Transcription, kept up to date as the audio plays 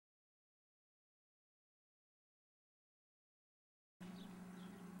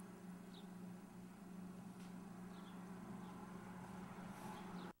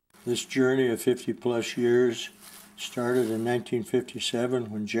This journey of 50-plus years started in 1957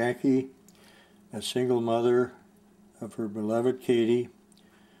 when Jackie, a single mother of her beloved Katie,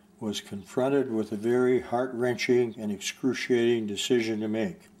 was confronted with a very heart-wrenching and excruciating decision to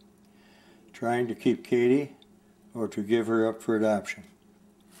make: trying to keep Katie or to give her up for adoption.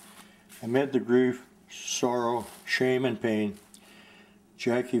 Amid the grief, sorrow, shame, and pain,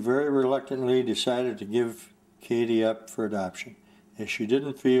 Jackie very reluctantly decided to give Katie up for adoption, as she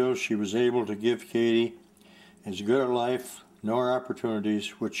didn't feel she was able to give Katie as good a life nor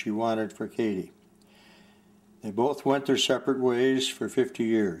opportunities which she wanted for Katie. They both went their separate ways for 50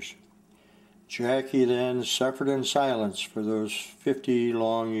 years. Jackie then suffered in silence for those 50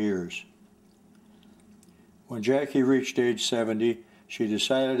 long years. When Jackie reached age 70, she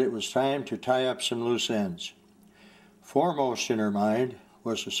decided it was time to tie up some loose ends. Foremost in her mind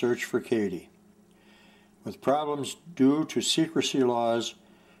was the search for Katie. With problems due to secrecy laws,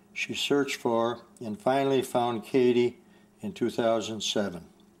 she searched for and finally found Katie in 2007.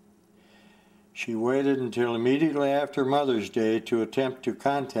 She waited until immediately after Mother's Day to attempt to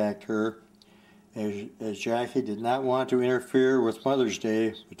contact her, as Jackie did not want to interfere with Mother's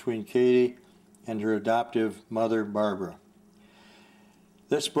Day between Katie and her adoptive mother, Barbara.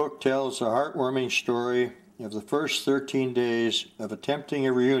 This book tells a heartwarming story of the first 13 days of attempting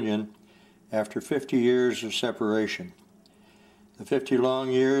a reunion after 50 years of separation. The 50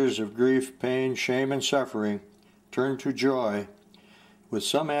 long years of grief, pain, shame, and suffering turned to joy, with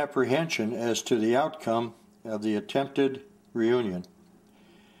some apprehension as to the outcome of the attempted reunion.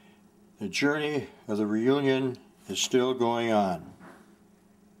 The journey of the reunion is still going on.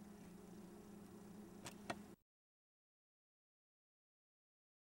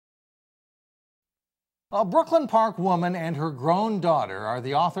 A Brooklyn Park woman and her grown daughter are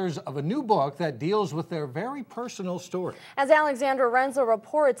the authors of a new book that deals with their very personal story. As Alexandra Renzo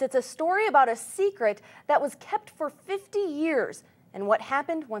reports, it's a story about a secret that was kept for 50 years and what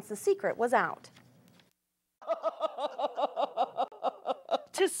happened once the secret was out.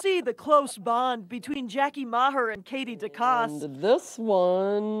 To see the close bond between Jackie Maher and Katie DeCoste. And this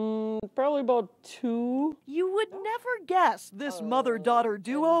one, probably about 2. You would never guess this mother-daughter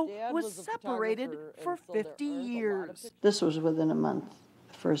duo was separated for 50 years. This was within a month,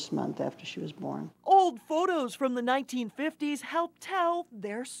 the first month after she was born. Old photos from the 1950s help tell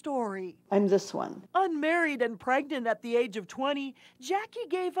their story. I'm this one. Unmarried and pregnant at the age of 20, Jackie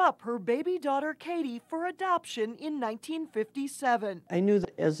gave up her baby daughter Katie for adoption in 1957. I knew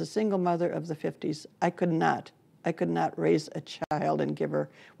that as a single mother of the 50s, I could not raise a child and give her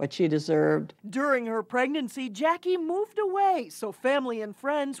what she deserved. During her pregnancy, Jackie moved away so family and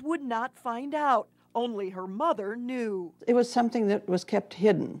friends would not find out. Only her mother knew. It was something that was kept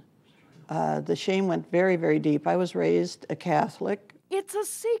hidden. The shame went very, very deep. I was raised a Catholic. It's a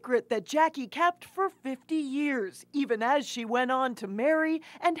secret that Jackie kept for 50 years, even as she went on to marry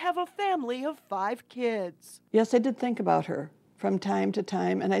and have a family of 5 kids. Yes, I did think about her from time to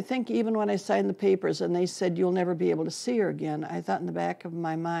time, and I think even when I signed the papers and they said you'll never be able to see her again, I thought in the back of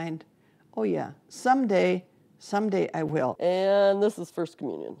my mind, oh yeah, someday I will. And this is First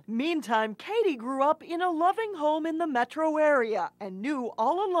Communion. Meantime, Katie grew up in a loving home in the metro area and knew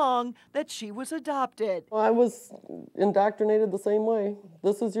all along that she was adopted. I was indoctrinated the same way.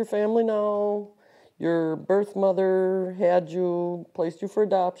 This is your family now. Your birth mother had you, placed you for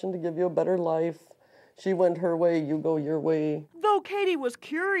adoption to give you a better life. She went her way, you go your way. Though Katie was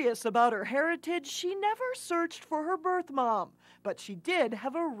curious about her heritage, she never searched for her birth mom. But she did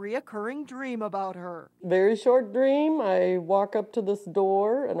have a reoccurring dream about her. Very short dream. I walk up to this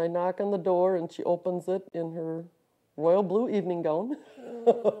door and I knock on the door and she opens it in her royal blue evening gown.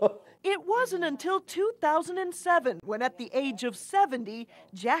 It wasn't until 2007 when at the age of 70,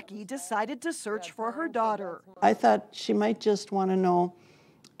 Jackie decided to search for her daughter. I thought she might just want to know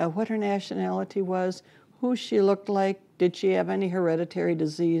what her nationality was, who she looked like, did she have any hereditary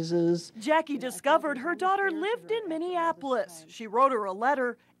diseases. Jackie discovered her daughter lived in Minneapolis. She wrote her a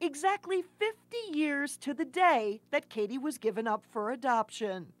letter exactly 50 years to the day that Katie was given up for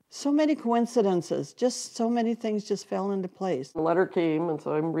adoption. So many coincidences, just so many things just fell into place. The letter came, and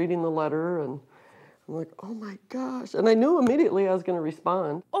so I'm reading the letter, and I'm like, oh my gosh. And I knew immediately I was going to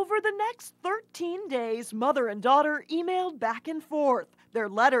respond. Over the next 13 days, mother and daughter emailed back and forth. Their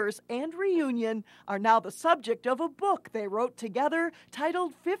letters and reunion are now the subject of a book they wrote together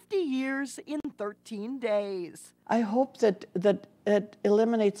titled 50 Years in 13 Days. I hope that it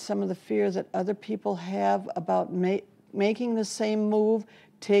eliminates some of the fear that other people have about making the same move,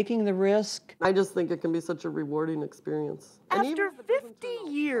 taking the risk. I just think it can be such a rewarding experience. And After even if it doesn't 50 turn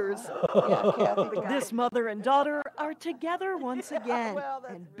out- years, Yeah, Kathy. this mother and daughter are together once again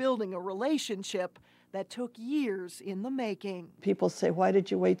and building a relationship that took years in the making. People say, why did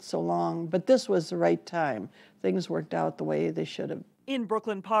you wait so long? But this was the right time. Things worked out the way they should have. In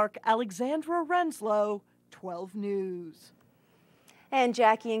Brooklyn Park, Alexandra Renslow, 12 News. And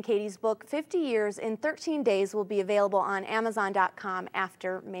Jackie and Katie's book, 50 Years in 13 Days, will be available on Amazon.com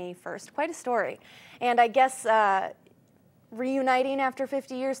after May 1st. Quite a story. And I guess reuniting after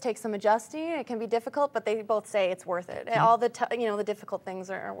 50 years takes some adjusting. It can be difficult, but they both say it's worth it. All the the difficult things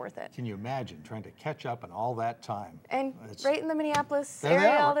are worth it. Can you imagine trying to catch up in all that time? And It's- right in the Minneapolis There they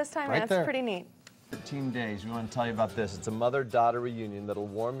area are, all this time, right that's there. pretty neat. 13 days. We want to tell you about this. It's a mother-daughter reunion that'll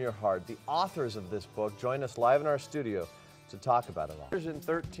warm your heart. The authors of this book join us live in our studio to talk about it all. In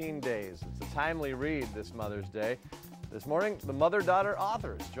 13 days. It's a timely read this Mother's Day. This morning, the mother-daughter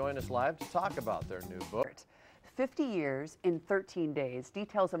authors join us live to talk about their new book. 50 Years in 13 Days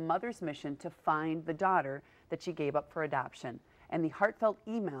details a mother's mission to find the daughter that she gave up for adoption, and the heartfelt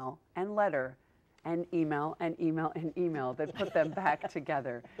email and letter and email and email and email that put them back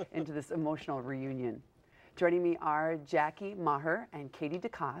together into this emotional reunion. Joining me are Jackie Maher and Katie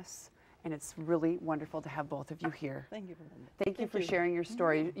DeCoste, and it's really wonderful to have both of you here. Thank you, Belinda. Thank you for sharing your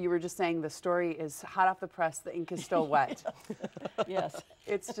story. You were just saying the story is hot off the press, the ink is still wet. Yes.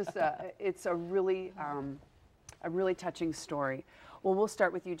 It's just it's a really touching story. Well, we'll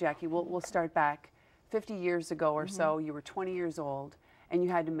start with you, Jackie. We'll start back 50 years ago or so. You were 20 years old, and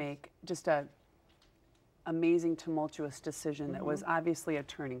you had to make just a amazing, tumultuous decision that was obviously a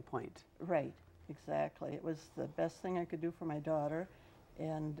turning point. Right, exactly. It was the best thing I could do for my daughter.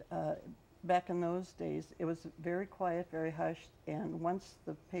 And back in those days, it was very quiet, very hushed. And once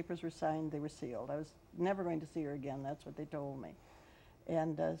the papers were signed, they were sealed. I was never going to see her again. That's what they told me.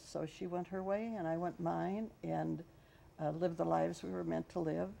 And so she went her way, and I went mine, and lived the lives we were meant to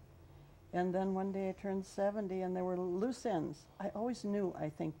live. And then one day I turned 70, and there were loose ends. I always knew, I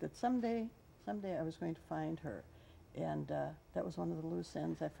think, that someday I was going to find her. And that was one of the loose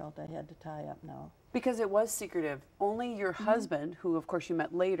ends I felt I had to tie up now. Because it was secretive. Only your husband, who of course you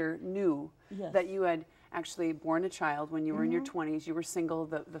met later, knew Yes. that you had actually born a child when you were in your 20s. You were single.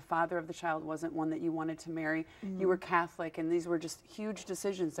 The father of the child wasn't one that you wanted to marry. You were Catholic, and these were just huge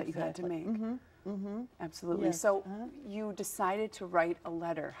decisions that you had to make. Absolutely. Yes. So you decided to write a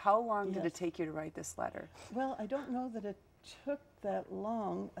letter. How long did it Yes. take you to write this letter? Well, I don't know that it took that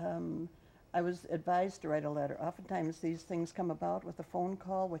long. I was advised to write a letter. Oftentimes these things come about with a phone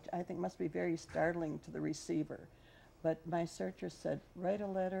call, which I think must be very startling to the receiver. But my searcher said, write a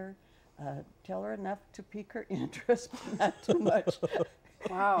letter, tell her enough to pique her interest, but not too much.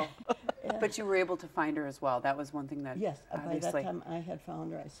 Wow. But you were able to find her as well. That was one thing that Yes, by that obviously. time I had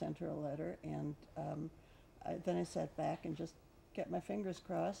found her. I sent her a letter, and then I sat back and just kept my fingers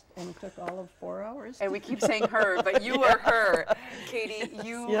crossed, and it took all of 4 hours. And we keep saying her, but you are her. Katie,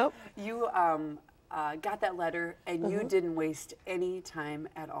 you got that letter, and you didn't waste any time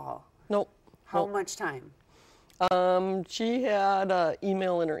at all. Nope. How much time? She had an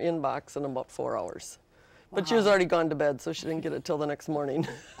email in her inbox in about 4 hours. But she was already gone to bed, so she didn't get it till the next morning.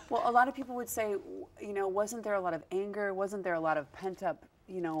 Well, a lot of people would say, wasn't there a lot of anger? Wasn't there a lot of pent up,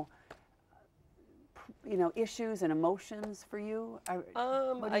 issues and emotions for you?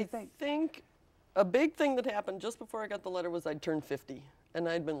 What do you I think a big thing that happened just before I got the letter was I'd turned 50. And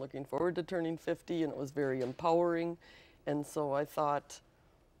I'd been looking forward to turning 50, and it was very empowering. And so I thought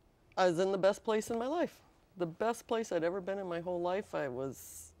I was in the best place in my life. The best place I'd ever been in my whole life. I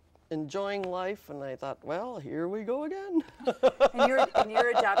was enjoying life, and I thought, well, here we go again. And your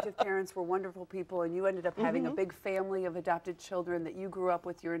adoptive parents were wonderful people, and you ended up having a big family of adopted children that you grew up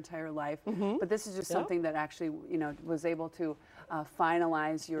with your entire life. But this is just something that actually, was able to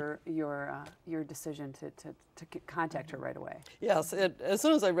finalize your decision to contact her right away. Yes, as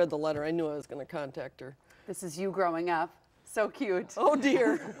soon as I read the letter, I knew I was going to contact her. This is you growing up. So cute. Oh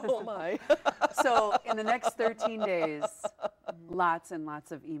dear, oh my. So in the next 13 days, lots and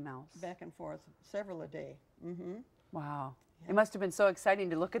lots of emails. Back and forth, several a day. Wow. It must have been so exciting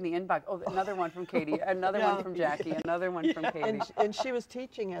to look in the inbox. Oh, another one from Katie, another one from Jackie, another one from Katie. And she was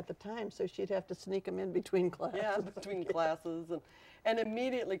teaching at the time, so she'd have to sneak them in between classes. Yeah, between classes. And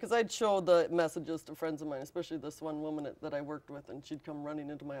immediately, because I'd show the messages to friends of mine, especially this one woman that I worked with, and she'd come running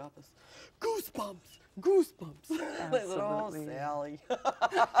into my office, goosebumps, goosebumps. I said, oh, Sally.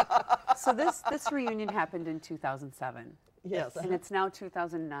 So this reunion happened in 2007. Yes. And it's now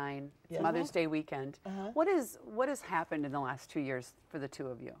 2009. It's Mother's Day weekend. What has happened in the last 2 years for the two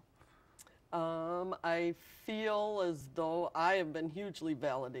of you? I feel as though I have been hugely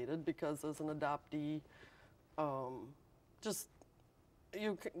validated because as an adoptee, just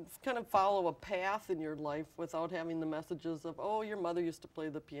you kind of follow a path in your life without having the messages of, oh, your mother used to play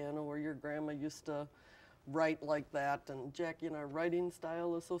the piano or your grandma used to write like that. And Jackie and our writing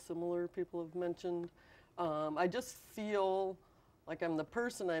style is so similar, people have mentioned. I just feel like I'm the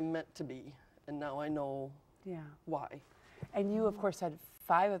person I'm meant to be, and now I know why. And you, of course, had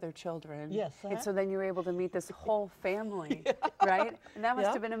 5 other children. Yes. And so then you were able to meet this whole family, right? And that must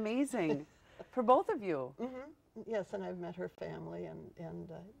have been amazing for both of you. Yes, and I've met her family, and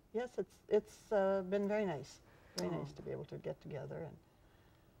yes, it's been very nice to be able to get together. And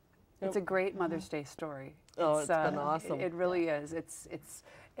it's a great Mother's Day story. Oh, it's been awesome. It really is. It's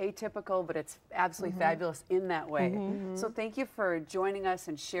atypical, but it's absolutely fabulous in that way. So thank you for joining us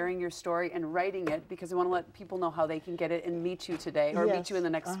and sharing your story and writing it, because we want to let people know how they can get it and meet you today, or meet you in the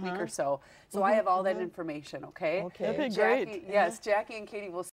next week or so. So I have all that information, okay? Okay, Jackie, great. Yes, Jackie and Katie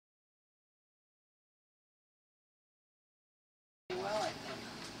will. well, I think.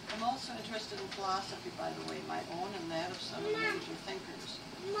 I'm also interested in philosophy, by the way, my own and that of some of the major thinkers.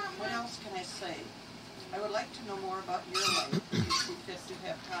 What else can I say? I would like to know more about your life if you see fit to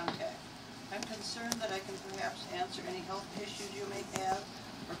have contact. I'm concerned that I can perhaps answer any health issues you may have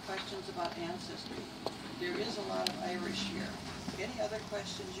or questions about ancestry. There is a lot of Irish here. Any other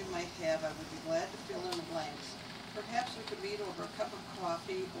questions you might have, I would be glad to fill in the blanks. Perhaps we could read over a cup of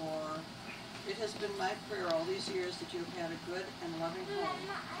coffee, or it has been my prayer all these years that you have had a good and loving home.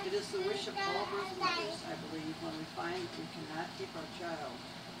 It is the wish of all birth mothers, I believe, when we find that we cannot keep our child.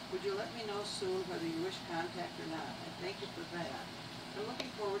 Would you let me know soon whether you wish contact or not? I thank you for that. I'm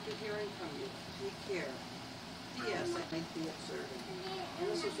looking forward to hearing from you. Take care. P.S. I may be observing. And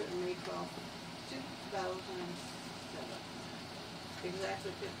this was written May 12th, 2007.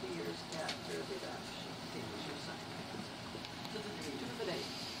 Exactly 50 years after the adoption. It was your son. To the date.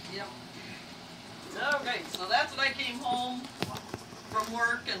 Yep. Okay, so that's when I came home from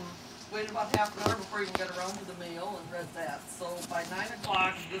work and waited about half an hour before I even got around to the mail and read that. So by 9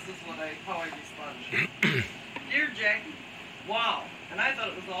 o'clock, this is how I responded. Dear Jackie, wow. And I thought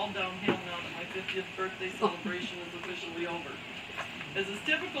it was all downhill now that my 50th birthday celebration is officially over. As is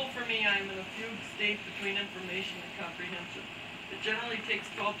typical for me, I am in a fugue state between information and comprehension. It generally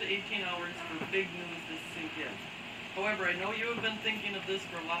takes 12 to 18 hours for big news to sink in. However, I know you have been thinking of this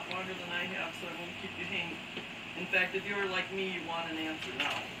for a lot longer than I have, so I won't keep you hanging. In fact, if you are like me, you want an answer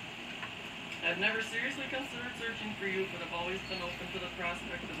now. I've never seriously considered searching for you, but I've always been open to the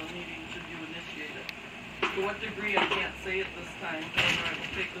prospect of a meeting should you initiate it. To what degree, I can't say at this time, however, I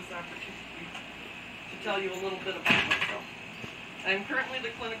will take this opportunity to tell you a little bit about myself. I am currently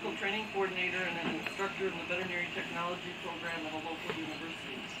the clinical training coordinator and an instructor in the veterinary technology program at a local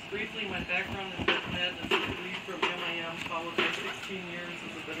university. Briefly, my background in vet med is a degree from MIM, followed by 16 years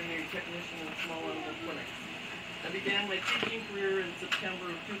as a veterinary technician in small animal clinics. I began my teaching career in September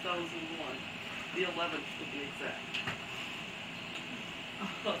of 2001, the 11th to be exact.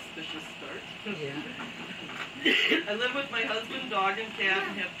 Auspicious start. I live with my husband, dog, and cat,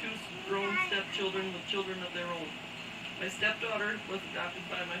 and have 2 grown stepchildren with children of their own. My stepdaughter was adopted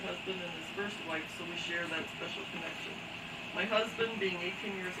by my husband and his first wife, so we share that special connection. My husband, being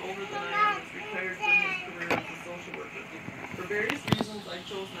 18 years older than I am, is retired from his career as a social worker. For various reasons, I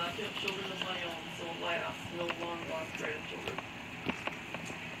chose not to have children of my own, so alas, no long-lost grandchildren.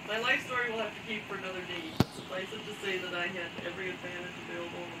 My life story will have to keep for another day, but suffice it to say that I had every advantage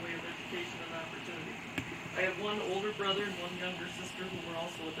available in the way of education and opportunity. I have 1 older brother and 1 younger sister who were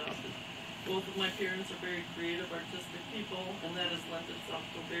also adopted. Both of my parents are very creative, artistic people, and that has lent itself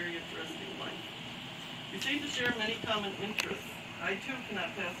to a very interesting life. We seem to share many common interests. I too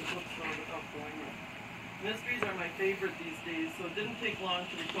cannot pass a bookstore without going in. Mysteries are my favorite these days, so it didn't take long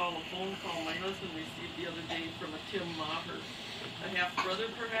to recall a phone call my husband received the other day from a Tim Maher. A half-brother,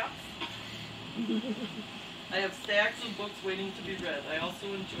 perhaps? I have stacks of books waiting to be read. I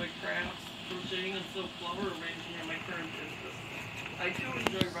also enjoy crafts, crocheting, and silk flower arranging are my current interests. I too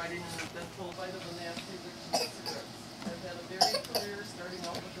enjoy writing and have been told I have a nasty addiction to cigarettes. I've had a varied career, starting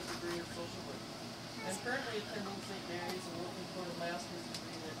out with a degree of social work. I'm currently attending St. Mary's and looking for a master's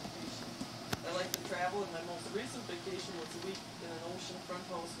degree in education. I like to travel, and my most recent vacation was a week in an oceanfront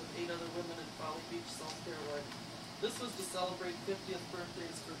house with 8 other women in Folly Beach, South Carolina. This was to celebrate 50th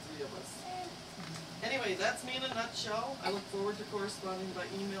birthdays for 3 of us. Anyway, that's me in a nutshell. I look forward to corresponding by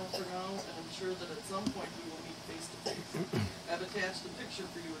email for now, and I'm sure that at some point we will meet face to face. I've attached a picture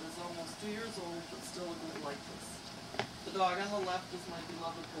for you. It is almost 2 years old, but still a good likeness. The dog on the left is my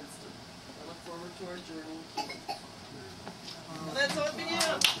beloved Winston. I look forward to our journey. And that's how it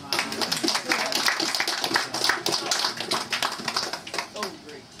began. Oh,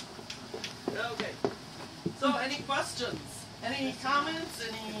 great. Okay. So, any questions? Any comments?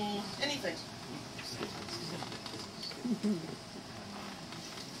 Anything? Anything?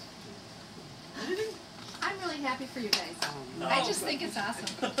 I'm really happy for you guys. I just think it's awesome.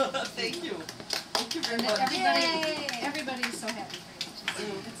 Thank you. Thank you very And much. everybody's so happy for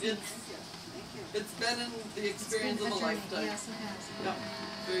you. It's been the experience of a lifetime. Yes, it has. Yep.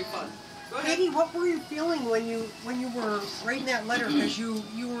 Very fun. Go ahead. Katie, what were you feeling when you were writing that letter? Because you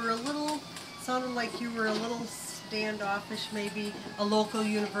were a little, sounded like you were a little standoffish, maybe a local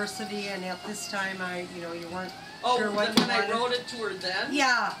university, and at this time, you weren't sure what you when wanted. I wrote it to her then?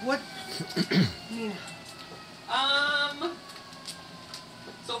 Yeah. What? I mean.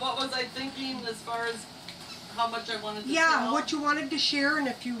 So what was I thinking as far as how much I wanted to Yeah, tell? what you wanted to share, and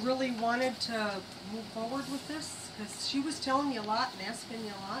if you really wanted to move forward with this, because she was telling you a lot and asking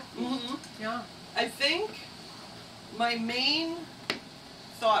you a lot. Mm-hmm. Yeah. I think my main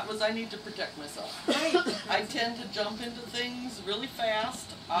thought was I need to protect myself. Right. I tend to jump into things really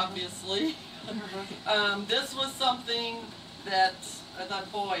fast, obviously. This was something that I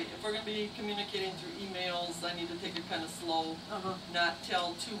thought, boy, if we're going to be communicating through emails, I need to take it kind of slow, not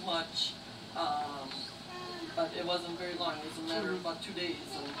tell too much. But it wasn't very long. It was a matter of about 2 days,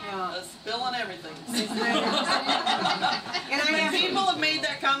 and a spill and everything. And people have made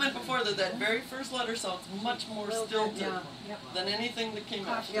that comment before that very first letter sounds much more stilted than anything that came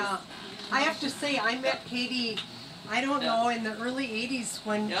after. Yeah. I have to say, I met Katie, I don't know, in the early 80s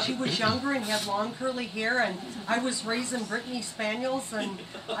when she was younger and had long curly hair, and I was raising Brittany Spaniels, and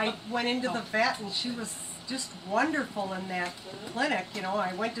I went into the vet, and she was just wonderful in that clinic.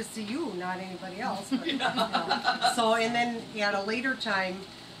 I went to see you, not anybody else. But, So, and then at a later time,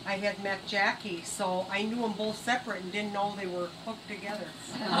 I had met Jackie, so I knew them both separate and didn't know they were hooked together.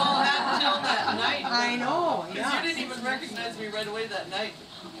 Well, until that night. I know, Because you didn't even recognize me right away that night.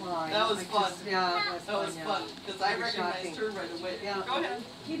 Well, That was fun. That was fun, because I recognized her right away. Yeah. Go ahead.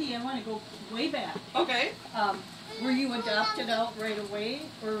 Katie, I want to go way back. Okay. Were you adopted out right away,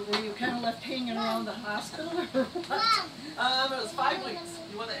 or were you kind of left hanging around the hospital, or what? It was 5 weeks.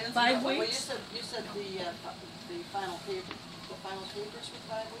 You want to answer 5 that? weeks? Well, you said the final papers were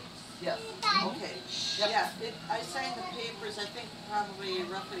 5 weeks? Yes. Okay. Yeah, I signed the papers, I think probably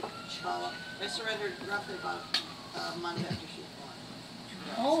roughly I surrendered roughly about a month after she was born.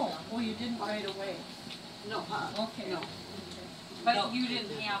 Oh, you didn't right away. No, Okay. No. But you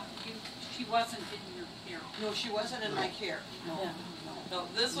didn't have, she wasn't in your care. No, she wasn't in my care. No. Yeah. No,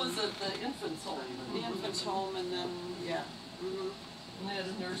 this was at the infant's home. The infant's home, and then, And they had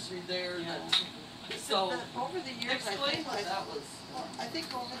a nursery there. Yeah. So, over the years, explain what that was. I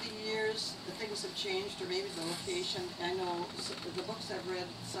think over the years, the things have changed, or maybe the location. I know the books I've read,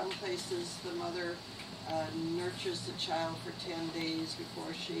 some places the mother nurtures the child for 10 days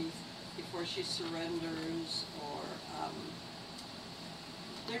before she surrenders, or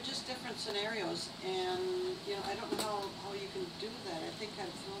they're just different scenarios. And I don't know how you can do that. I think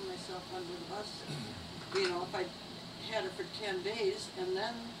I've thrown myself under the bus. If I had her for 10 days and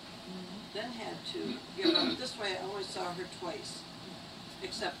then had to give up. This way, I only saw her twice,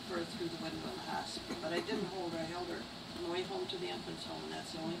 except for through the window in the hospital. But I didn't hold her. I held her on the way home to the infant's home, and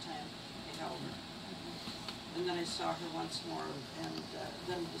that's the only time I held her. And then I saw her once more, and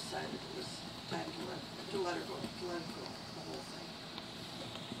then decided it was time to let her go, the whole thing.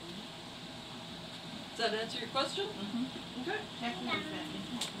 Does that answer your question? Okay.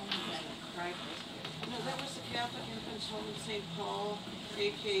 No, that was the Catholic Infant's Home in St. Paul,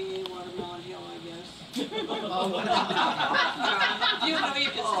 a.k.a. Watermelon Hill, I guess. You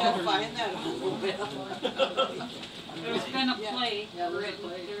can still find that on the web. There's been a play written.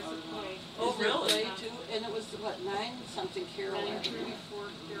 There's a play. Oh, really? Play too, and it was what, 9-something Carol?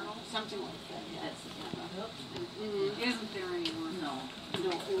 934 Carol. Something like that, yes. Isn't there anymore? No,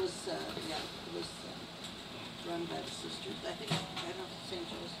 it was run by the sisters. I think St.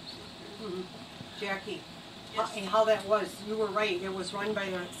 Joseph's Sisters. Jackie, how that was, you were right. It was run by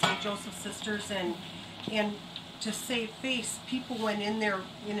the St. Joseph Sisters, and to save face, people went in there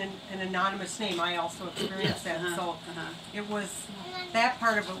in an anonymous name. I also experienced that, so it was, that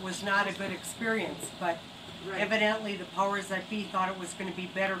part of it was not a good experience, but evidently the powers that be thought it was going to be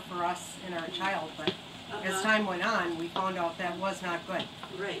better for us and our child, but as time went on, we found out that was not good.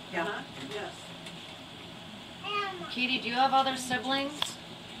 Right. Yeah. Yes. Katie, do you have other siblings?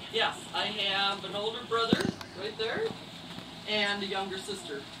 Yes, I have an older brother right there and a younger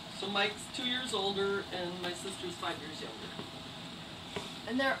sister. So Mike's 2 years older and my sister's 5 years younger.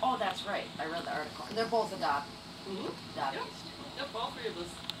 And they're, oh, that's right. I read the article. They're both adopted. Yep. Yep, all three of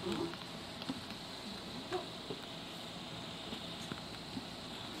us.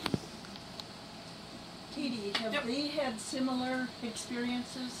 Katie, have they had similar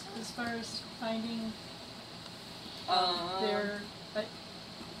experiences as far as finding their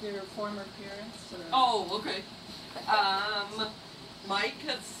former parents? Or? Oh, okay. Mike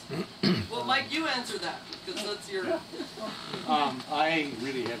has. Well, Mike, you answer that because that's your. I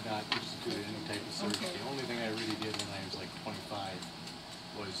really have not instituted any type of search. The only thing I really did when I was like 25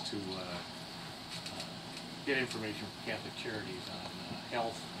 was to get information from Catholic Charities on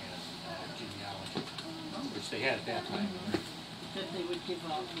health and genealogy, which they had at that time. That they would give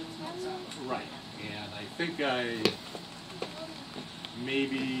out with notes on. Right, and I think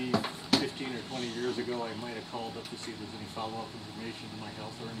maybe 15 or 20 years ago, I might have called up to see if there's any follow-up information to my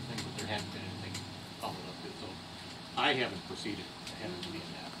health or anything, but there hadn't been anything followed up with, so I haven't proceeded. I haven't really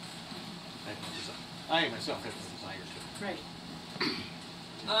in that. I myself have no desire to. Right.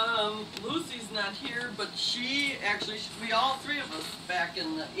 Lucy's not here, but she actually, we all three of us back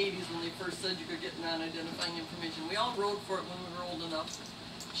in the 80s when they first said you could get non-identifying information, we all wrote for it when we were old enough.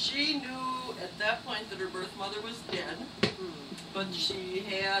 She knew at that point that her birth mother was dead, but she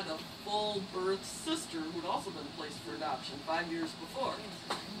had a full birth sister who'd also been placed for adoption 5 years before.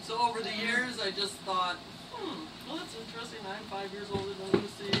 So over the years, I just thought, well, that's interesting. I'm 5 years older than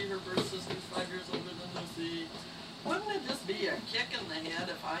Lucy. Her birth sister's 5 years older than Lucy. Wouldn't it just be a kick in the head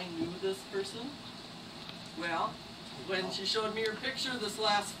if I knew this person? Well, when she showed me her picture this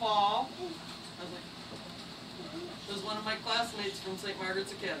last fall, I was like, it was one of my classmates from St.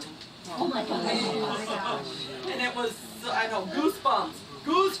 Margaret's Academy. Oh my gosh. Oh my gosh. And it was, I know, goosebumps.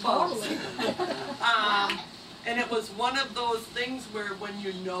 And it was one of those things where when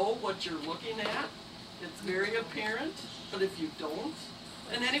you know what you're looking at, it's very apparent, but if you don't,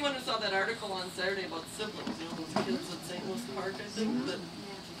 and anyone who saw that article on Saturday about siblings, you know, those kids at St. Louis Park, I think, that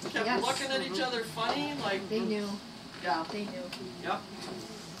kept looking at each other funny, like... They knew. Yeah. They knew. Yep.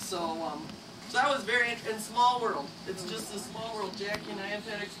 So that was very interesting. Small world. It's just a small world. Jackie and I have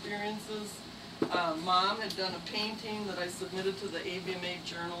had experiences. Mom had done a painting that I submitted to the AVMA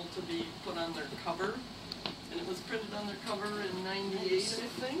Journal to be put on their cover. And it was printed on their cover in 98, I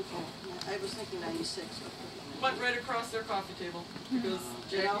think. I was thinking 96. Went right across their coffee table because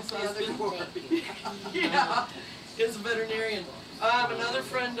Jackie's husband, Yeah. is a veterinarian. Another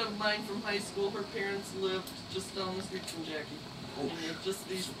friend of mine from high school, her parents lived just down the street from Jackie. And just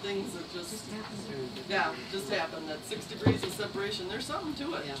these things that just happened. That 6 degrees of separation. There's something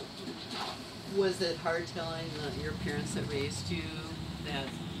to it. Yeah. Was it hard telling your parents that raised you that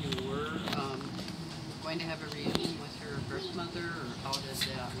you were going to have a reunion with your birth mother, or how did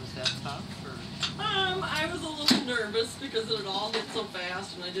that, was that tough? Or? I was a little nervous because it had all hit so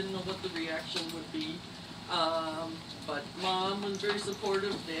fast and I didn't know what the reaction would be. But Mom was very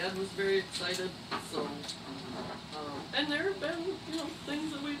supportive, Dad was very excited, so, and there have been, you know,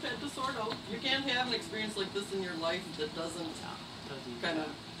 things that we've had to sort out. You can't have an experience like this in your life that doesn't kind of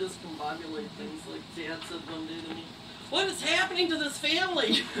discombobulate things, like Dad said one day to me. What is happening to this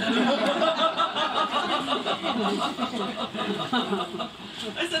family?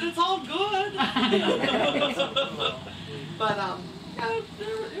 I said, it's all good. But, yeah,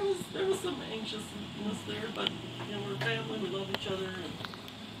 there was some anxiousness there, but, you know, we're family, we love each other, and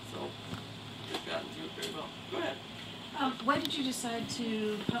so we've gotten through it very well. Go ahead. Why did you decide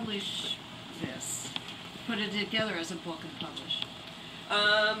to publish this? Put it together as a book and publish?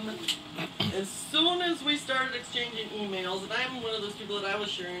 As soon as we started exchanging emails, and I'm one of those people that I was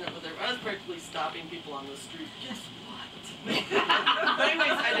sharing it with everyone, I was practically stopping people on the street. Guess what? But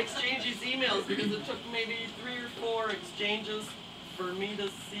anyways, I'd exchange these emails because it took maybe 3 or 4 exchanges for me to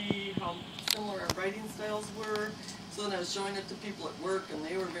see how similar our writing styles were. So then I was showing it to people at work, and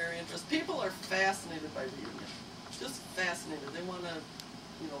they were very interested. People are fascinated by reading it. Just fascinated. They want to,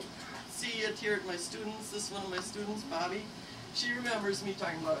 you know, see it, hear it. My students, this is one of my students, Bobby. She remembers me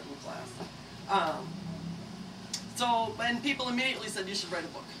talking about it in class. And people immediately said, you should write a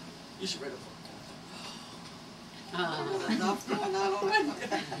book. You should write a book. Enough going on already.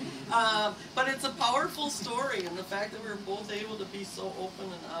 But it's a powerful story, and the fact that we were both able to be so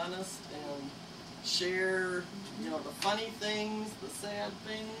open and honest and share, you know, the funny things, the sad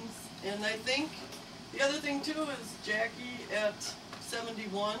things. And I think the other thing too is Jackie at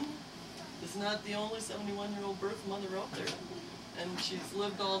 71 is not the only 71-year-old birth mother out there. And she's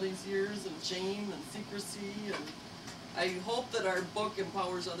lived all these years in shame and secrecy, and I hope that our book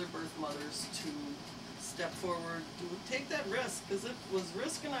empowers other birth mothers to step forward, to take that risk, because it was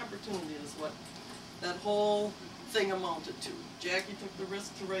risk and opportunity is what that whole thing amounted to. Jackie took the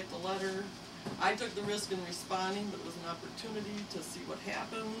risk to write the letter. I took the risk in responding, but it was an opportunity to see what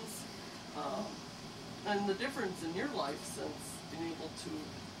happens. And the difference in your life since being able to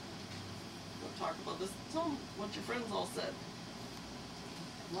talk about this. Tell them what your friends all said.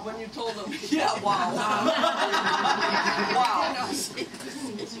 When you told them, yeah, wow. Wow.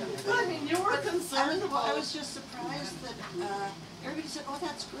 I mean, you were concerned about I was just surprised that everybody said, oh,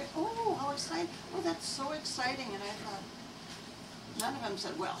 that's great. Oh, how exciting. Oh, that's so exciting. And I thought, none of them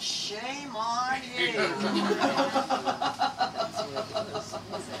said, well, shame on you.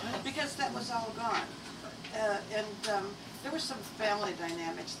 Because that was all gone. And there were some family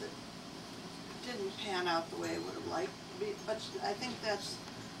dynamics that didn't pan out the way I would have liked. But I think that's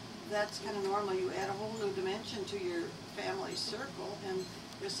kind of normal. You add a whole new dimension to your family circle, and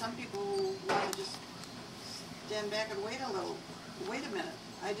there's some people who want to just stand back and wait a little. Wait a minute.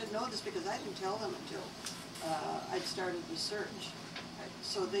 I didn't know this because I didn't tell them until I'd started the search.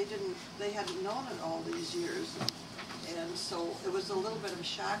 So they hadn't known it all these years, and so it was a little bit of a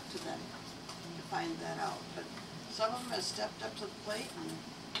shock to them to find that out. But some of them have stepped up to the plate,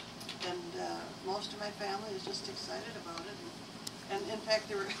 and most of my family is just excited about it. And in fact,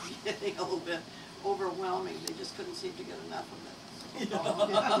 they were getting a little bit overwhelming. They just couldn't seem to get enough of it.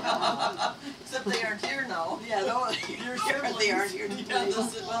 Except they aren't here now. Yeah, no, they aren't here today.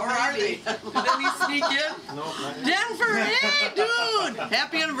 Or are they? Did any sneak in? No, not yet. Denver, hey, dude!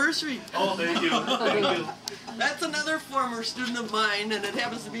 Happy anniversary. Oh, thank you. Thank you. That's another former student of mine, and it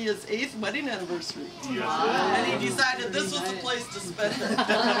happens to be his 8th wedding anniversary. Yes. And he decided this was the place to spend it.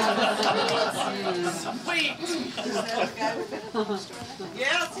 Sweet! Is that the guy we've been at the store?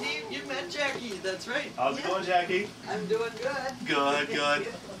 Yes, you met Jackie, that's right. How's it going, Jackie? I'm doing good. Good, good.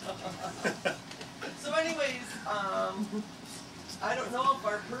 So anyways, I don't know if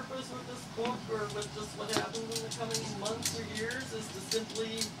our purpose with this book or with just what happens in the coming months or years is to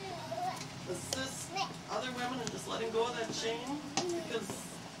simply assist other women in just letting go of that shame, because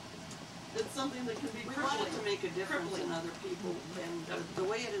it's something that can be We crippling. wanted to make a difference in other people, and the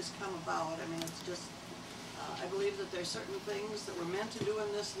way it has come about, I mean, it's just, I believe that there's certain things that we're meant to do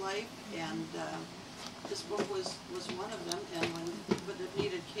in this life, and this book was one of them, and but it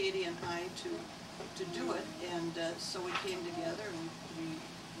needed Katie and I to do it, and so we came together and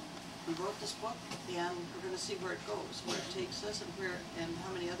we wrote this book, and we're going to see where it goes, where it takes us, and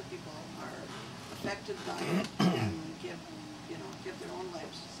how many other people are affected by it, and give their own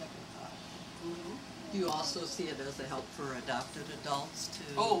lives a second thought. Do you also see it as a help for adopted adults to?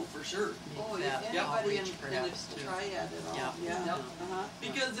 Oh, for sure. Oh, that anybody in outreach the perhaps too? triad at all. Yeah. Yeah. Yeah.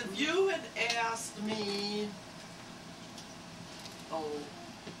 Because if you had asked me,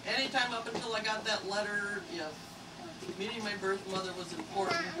 anytime up until I got that letter, meeting my birth mother was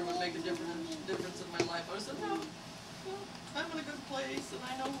important, it would make a difference in my life, I would have said, no, I'm in a good place, and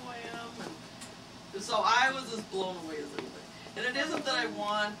I know who I am, and so I was as blown away as anything. And it isn't that I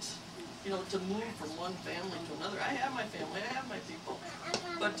want, to move from one family to another. I have my family, I have my people,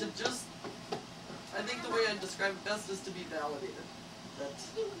 but to just, I think the way I describe it best is to be validated. That,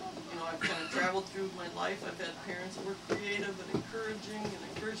 I've kind of traveled through my life. I've had parents that were creative and encouraging and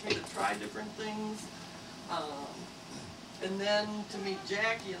encouraged me to try different things. And then to meet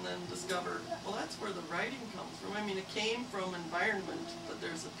Jackie and then discover, well, that's where the writing comes from. I mean, it came from environment, but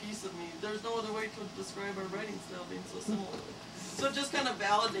there's a piece of me. There's no other way to describe our writing style being so similar. So it just kind of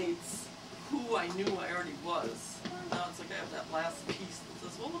validates who I knew I already was. Now it's like I have that last piece that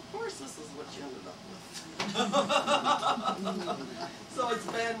says, well, of course this is what you ended up with. So it's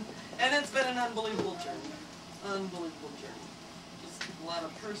been an unbelievable journey. Unbelievable journey. Just a lot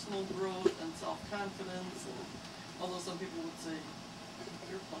of personal growth and self-confidence, and although some people would say,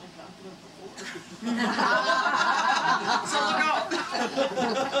 you're plenty confident before. So look out.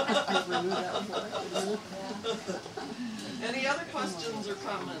 Any other questions or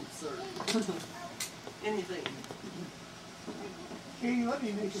comments or anything? Katie, let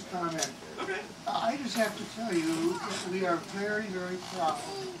me make a comment. Okay. I just have to tell you that we are very, very proud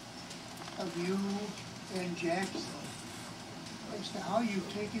of you and Jackson as to how you've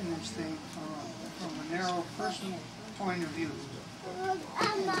taken this thing from a narrow personal point of view and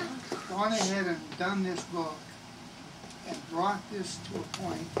gone ahead and done this book and brought this to a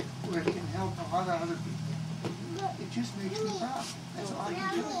point where it can help a lot of other people. It just makes me proud. That's all I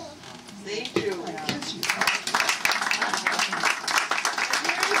can do. Thank you. And kiss you.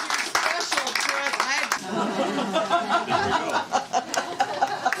 Here's your special present.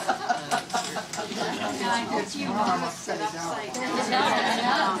 It's mom upside down.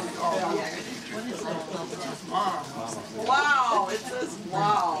 Wow, it says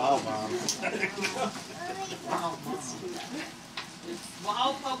wow. Wow, Mom. Wow, Mom.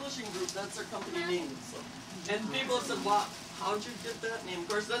 Wow Publishing Group, that's their company name. So. And people have said, wow, how'd you get that name? Of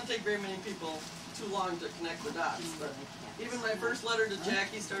course, it doesn't take very many people too long to connect the dots. But even my first letter to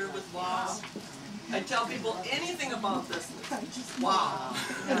Jackie started with wow. I tell people anything about this, wow.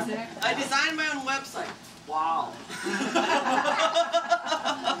 I designed my own website. Wow.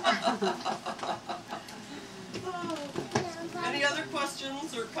 Any other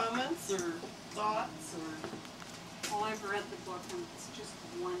questions or comments or thoughts? Oh, I've read the book and it's just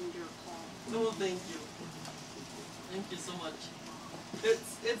wonderful. Oh, thank you. Thank you so much.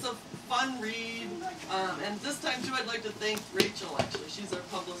 It's a fun read, and this time too I'd like to thank Rachel actually. She's our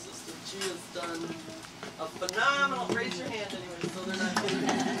publicist and she has done a phenomenal, raise your hand anyway so they're not kidding.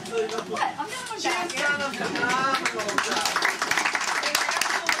 She has done a phenomenal job. And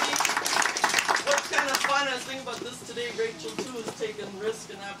actually, what's kind of fun, I was thinking about this today, Rachel too has taken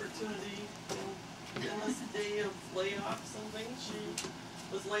risk and opportunity in this day of layoffs and things. She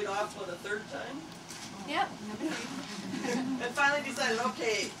was laid off, what, a third time? Yep. And finally decided,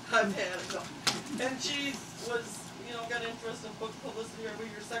 okay, I've had it. And she was, got interested in book publicity. Are we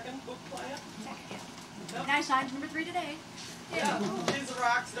your second book client? Second. Yep. And I signed number 3 today. Yeah, she's a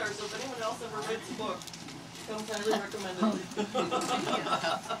rock star, so if anyone else ever writes a book, comes highly recommended.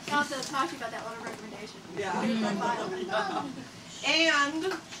 I'll have to talk to you about that letter of recommendation. Yeah.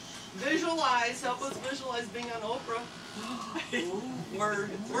 And visualize, help us visualize being on Oprah. We're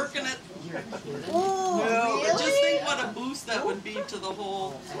working it. Oh, But just think what a boost that would be to the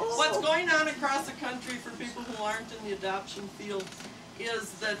whole. What's going on across the country for people who aren't in the adoption field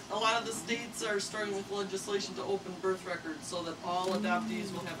is that a lot of the states are starting with legislation to open birth records so that all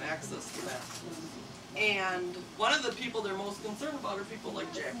adoptees will have access to that. And one of the people they're most concerned about are people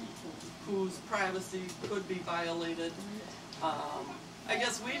like Jackie, whose privacy could be violated. I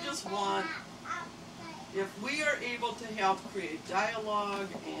guess we just want, if we are able to help create dialogue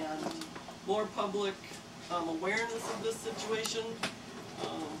and more public awareness of this situation,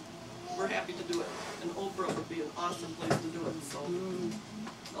 we're happy to do it. And Oprah would be an awesome place to do it. So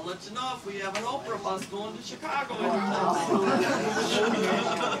I'll let you know if we have an Oprah bus going to Chicago anytime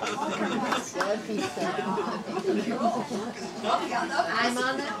I'm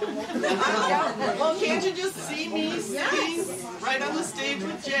on that. Well, can't you just see me sitting right on the stage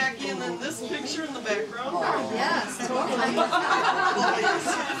with Jackie and then this picture in the background? Yes, totally.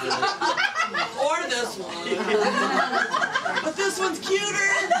 Or this one. But this one's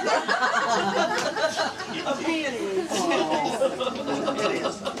cuter. Of me anyways. It is. It really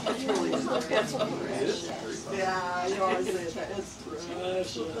is. It's precious. Yeah, you always say that. It's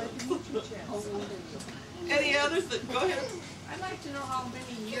precious. Any others that, go ahead. I'd like to know how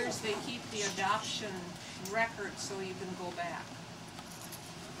many years they keep the adoption record so you can go back.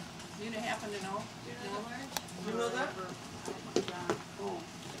 Do you happen to know? You know that?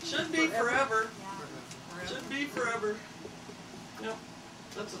 Should be forever. Should be forever. Yep.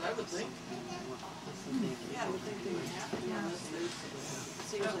 That's what I would think. Yeah, I would think they would have to, unless there's, it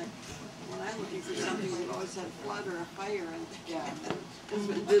seems like when I'm looking for something, we've always had a flood or a fire and it's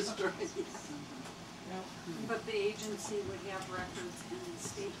been destroyed. But the agency would have records and the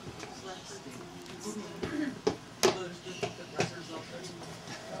state would have records. There's duplicate records out there.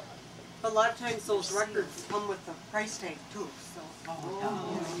 A lot of times those records come with a price tag too, so.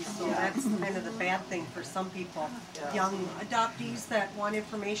 So that's kind of the bad thing for some people. Young adoptees that want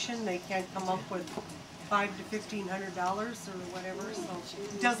information, they can't come up with $500 to $1,500 or whatever, so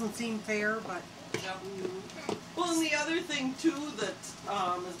it doesn't seem fair, but. Well, and the other thing too that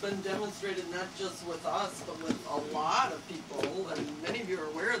has been demonstrated not just with us, but with a lot of people, and many of you are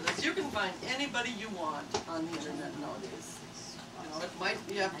aware of this, you can find anybody you want on the internet nowadays.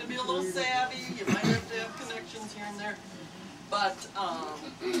 You have to be a little savvy, you might have to have connections here and there, but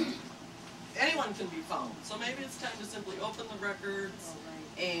anyone can be found. So maybe it's time to simply open the records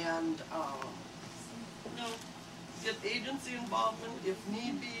and get agency involvement if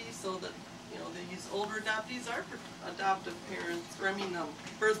need be, so that these older adoptees are adoptive parents, or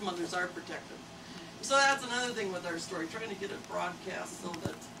birth mothers are protected. So that's another thing with our story, trying to get it broadcast so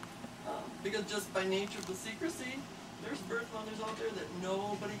that, because just by nature of the secrecy, there's birth mothers out there that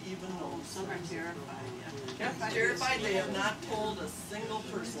nobody even knows. Some are terrified, yeah. Terrified, they have not told a single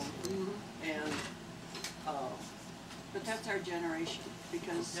person. And, but that's our generation,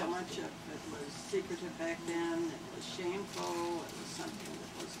 because so much of it was secretive back then, it was shameful, it was something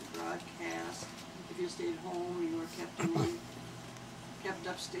that wasn't broadcast. If you stayed home, you were kept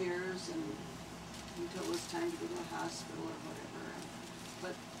upstairs and until it was time to go to the hospital or whatever.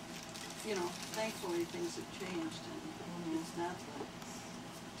 But, thankfully things have changed and it's not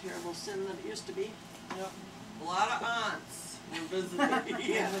the terrible sin that it used to be. Yep. A lot of aunts were visiting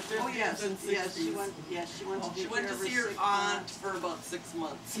Yeah. in the 50s Oh, yes. and 60s. Yes, she went to She take went care to of see her her sick aunt for about 6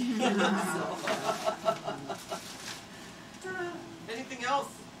 months. Anything else?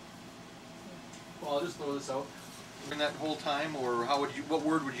 Well, I'll just throw this out. During that whole time, or what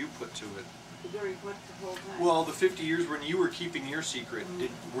word would you put to it? During what the whole time? Well, the 50 years when you were keeping your secret,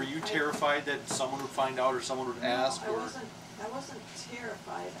 were you terrified that someone would find out or someone would ask? No, I wasn't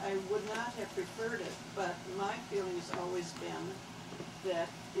terrified. I would not have preferred it, but my feeling has always been that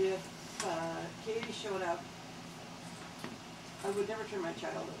if Katie showed up, I would never turn my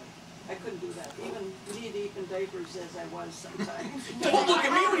child away. I couldn't do that, even knee-deep in diapers as I was sometimes. Don't look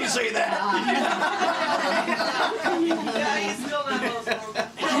at me when you say that! Yeah, he's still not those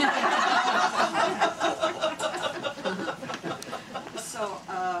So,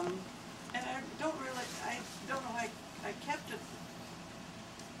 and I don't know why I kept it.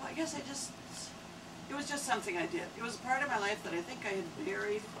 Well, I guess it was just something I did. It was a part of my life that I think I had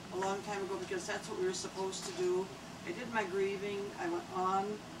buried a long time ago because that's what we were supposed to do. I did my grieving, I went on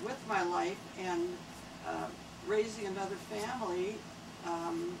with my life, and raising another family,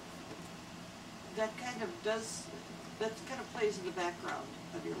 that kind of plays in the background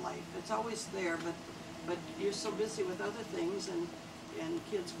of your life. It's always there, but you're so busy with other things, and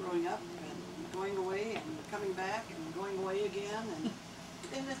kids growing up, and going away, and coming back, and going away again,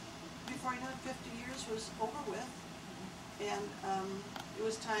 and before I knew it, 50 years was over with, and it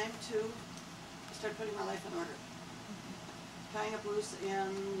was time to start putting my life in order. Tying up loose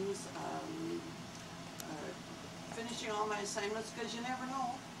ends, finishing all my assignments, because you never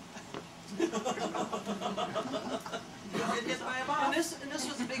know. And this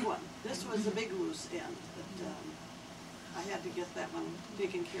was a big one. This was a big loose end that I had to get that one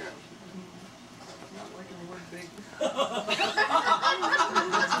taken care of. Not liking the word big.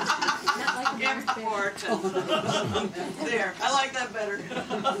 Important. There, I like that better.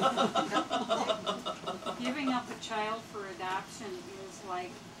 Giving up a child for adoption is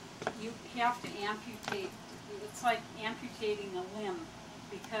like, you have to amputate, it's like amputating a limb,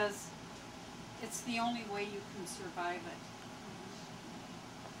 because it's the only way you can survive it.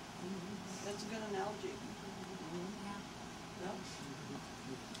 That's a good analogy.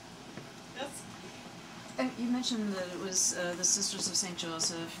 Yes. And you mentioned that it was the Sisters of St.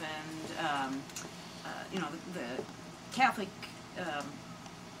 Joseph and the Catholic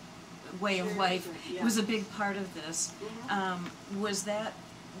way of life was a big part of this.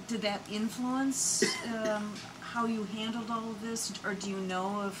 Did that influence how you handled all of this, or do you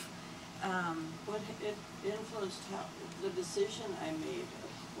know of? Well, it influenced the decision I made,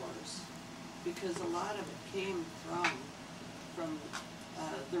 of course, because a lot of it came from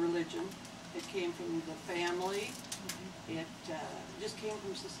the religion. It came from the family. It just came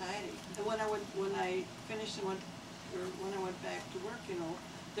from society. And when I finished and when I went back to work,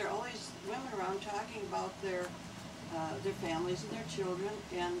 there are always women around talking about their families and their children,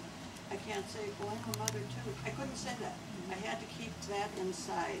 and I can't say, well, I'm a mother too. I couldn't say that. I had to keep that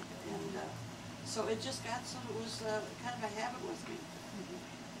inside, and so it just got so it was kind of a habit with me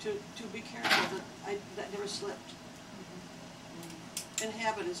to be careful that never slipped. And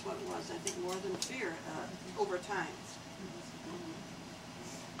habit is what it was, I think, more than fear over time.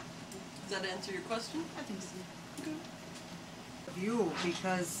 Does that answer your question? I think so. Of you,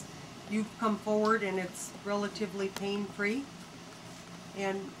 because you've come forward and it's relatively pain-free,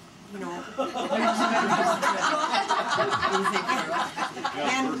 and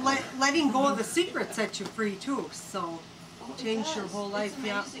and letting go of the secrets set you free too. So changed your whole life. It's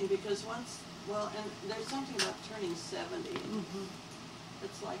amazing because and there's something about turning 70.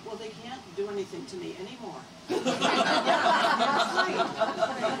 It's like, well, they can't do anything to me anymore. It's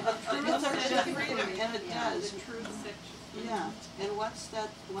our freedom, and it does. Yeah, and once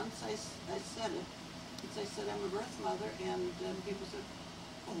I said it, I said I'm a birth mother, and people said,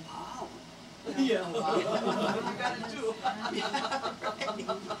 oh, wow. Yeah. You got it too.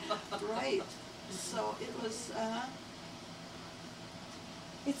 Yeah, right. So it was,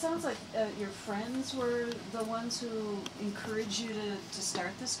 It sounds like your friends were the ones who encouraged you to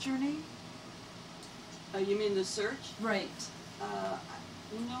start this journey? You mean the search? Right.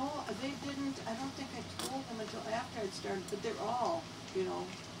 No, they didn't. I don't think I told them until after I'd started, but they're all,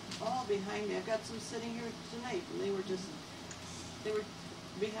 all behind me. I've got some sitting here tonight, and they were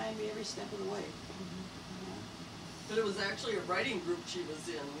behind me every step of the way. But it was actually a writing group she was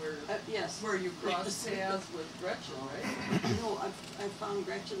in, yes. where you crossed paths with Gretchen, right? No, I found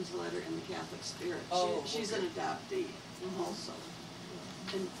Gretchen's letter in the Catholic Spirit. She's an adoptee also,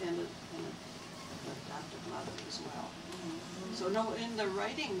 and an adopted mother as well. So no, in the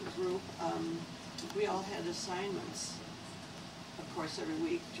writing group, we all had assignments, of course, every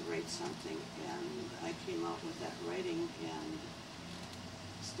week to write something, and I came out with that writing and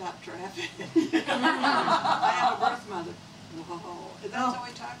stopped traffic. I have a birth mother. Whoa. And that's all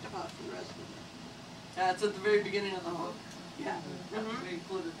we talked about for the rest of it. That's at the very beginning of the book. Yeah. We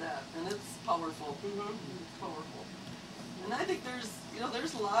included that, and it's powerful. It's powerful. And I think there's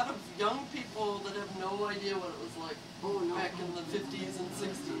a lot of young people that have no idea what it was like back in the 50s and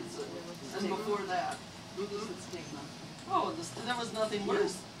 60s and before that. Oh, there was nothing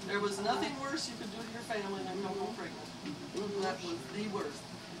worse. There was nothing worse you could do to your family than come home pregnant. That was the worst.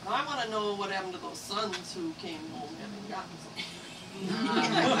 Now I want to know what happened to those sons who came home having gotten something.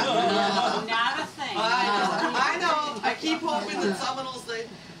 Not a thing. I know. I keep hoping that someone will say,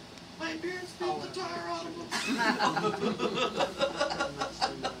 my parents beat the tire out of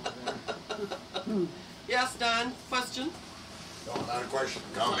them. Yes, Don, question? No, not a question,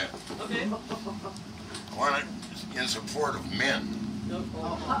 comment. Okay. I want it in support of men.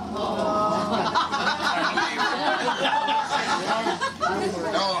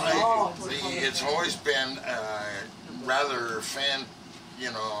 It's always been rather it's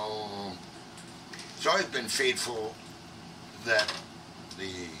always been fateful that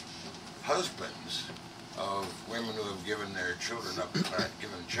the husbands of women who have given their children up,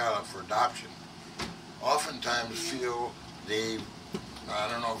 given a child up for adoption, oftentimes feel I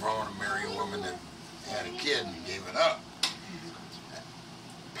don't know if I want to marry a woman that had a kid and gave it up.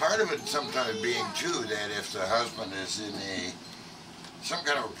 Part of it sometimes being too that if the husband is in some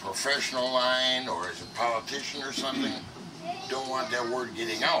kind of a professional line or is a politician or something, don't want that word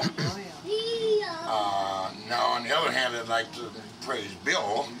getting out. Now on the other hand, I'd like to praise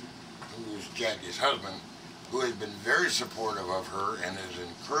Bill, who's Jackie's husband, who has been very supportive of her and has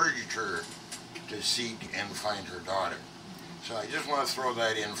encouraged her to seek and find her daughter. So I just want to throw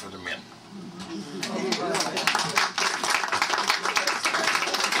that in for the men.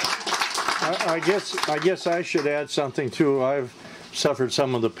 I guess I should add something too. I've suffered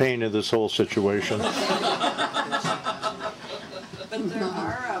some of the pain of this whole situation. But there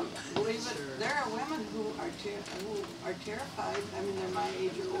are, believe it, there are women who are terrified. I mean, they're my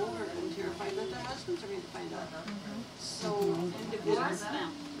age or older and terrified that their husbands are going to find out. So And divorce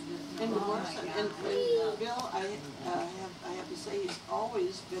them. And divorce them. And Bill, I have to say, he's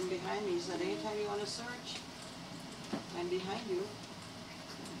always been behind me. He said, anytime you want to search, I'm behind you.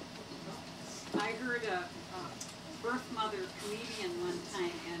 I heard a birth mother comedian one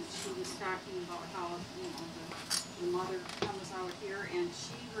time, and she was talking about how the mother comes out here, and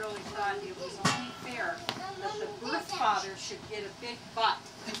she really thought it was only fair that the birth father should get a big butt.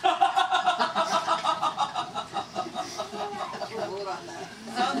 Hold on that.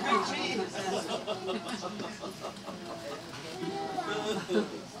 Sounds good to me.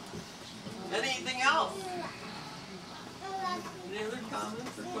 Anything else? Any other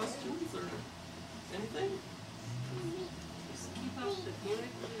comments or questions or anything? Just keep up the good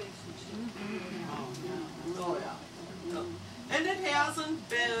relationship. Oh yeah. And it hasn't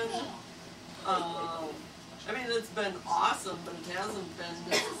been, it's been awesome, but it hasn't been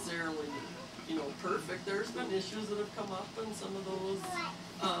necessarily, perfect. There's been issues that have come up, and some of those,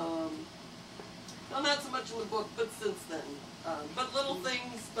 not so much in the book, but since then. But little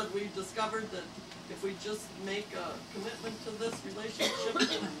things, but we discovered that if we just make a commitment to this relationship,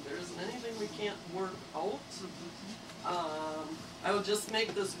 and there isn't anything we can't work out. I will just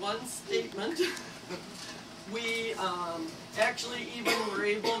make this one statement. We actually even were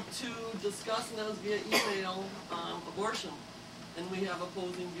able to discuss, and that was via email, abortion. And we have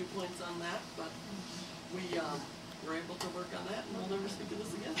opposing viewpoints on that, but we were able to work on that, and we'll never speak of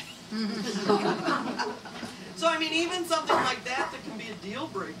this again. So, even something like that can be a deal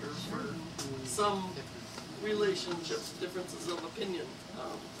breaker for some relationships, differences of opinion.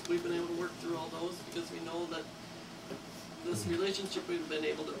 We've been able to work through all those because we know that this relationship we've been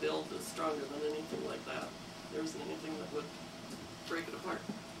able to build is stronger than anything like that. There isn't anything that would break it apart.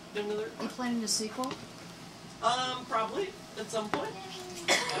 Are you planning a sequel? Probably at some point.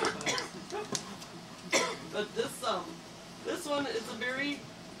 But this one is a very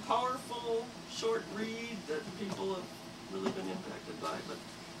powerful, short read that people have really been impacted by. But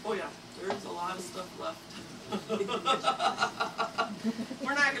oh yeah, there's a lot of stuff left.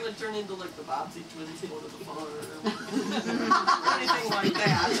 We're not going to turn into like the Bobbsey twins go to the farm or anything like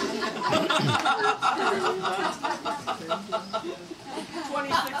that.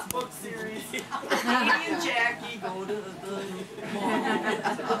 26-book series. Katie and Jackie go to the mall.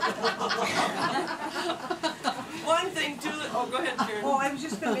 One thing too, oh, go ahead, Karen. Oh, I was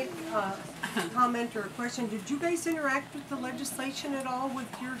just going to make a comment or a question. Did you guys interact with the legislation at all with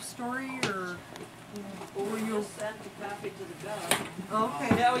your story, or were you? Sent a copy to the gov.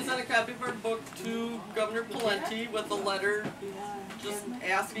 Okay. Yeah, we sent a copy of our book to Governor Pawlenty with a letter just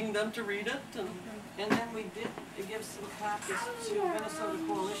asking them to read it. And then we did give some copies to Minnesota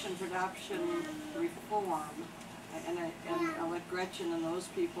Coalition for Adoption Reform. And I'll let Gretchen and those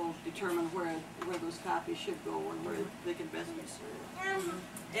people determine where those copies should go and where they can best be served.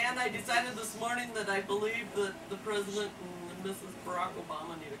 And I decided this morning that I believe that the President and Mrs. Barack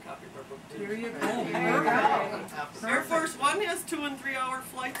Obama need a copy of our book too. There you go. Air Force One has 2- and 3-hour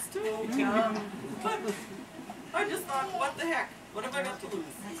flights too. But I just thought, what the heck? What have I got to lose?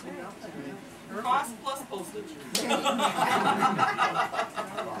 Cost plus postage.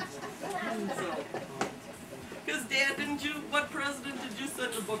 Because Dad, what president did you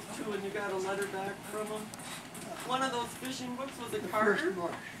send a book to and you got a letter back from him? One of those fishing books, was it Carter? First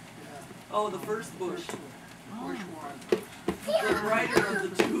Bush. Oh, the first Bush. Bush one. The writer of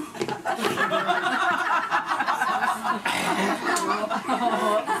the two.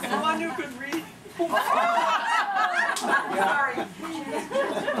 The one who could read.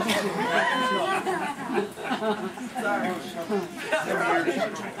 Sorry.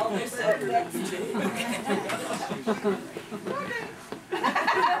 I'll just set her next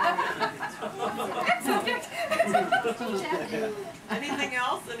Anything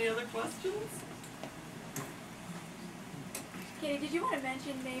else? Any other questions? Katie, did you want to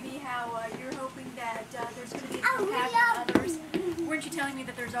mention maybe how you're hoping that there's going to be an impact on others? Weren't you telling me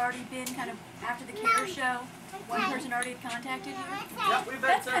that there's already been kind of, after the CARE show, one person already had contacted you? Yep, we've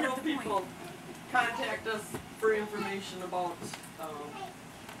had several people contact us for information about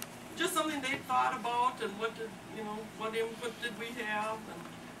just something they thought about and what input did we have. And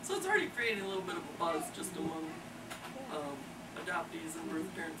so it's already creating a little bit of a buzz just among adoptees and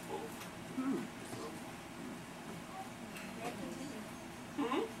birth parents both.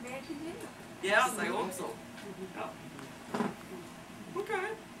 May I continue? Yes, I hope so. Yep.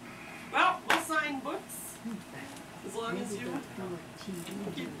 Okay. Well, we'll sign books. As long as you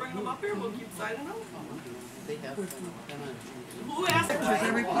keep bringing them up here, we'll keep signing them. Who asked for that?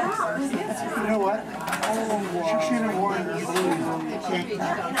 You know what? She should have worn her blues on the tank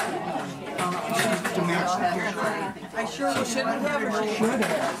top. To match the I sure she shouldn't have, or she should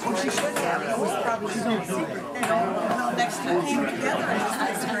have. Oh, she should have. It was probably some secret. Next time came together,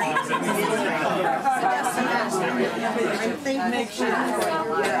 that's great. Make sure.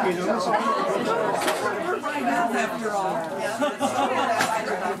 After all.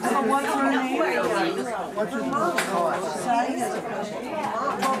 What's her name? What's her mom?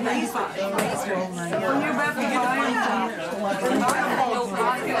 When you're back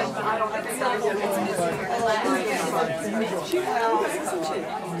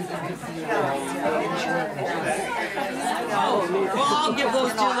Well, I'll give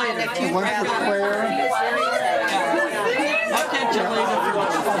those to you later. One for Claire. I'll catch you later.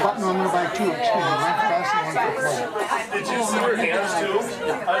 Oh, no, I'm going to buy two. Excuse me. One for us and one for Claire. Did you see her hands too?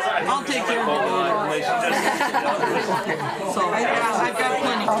 I'll take care of it. So I've got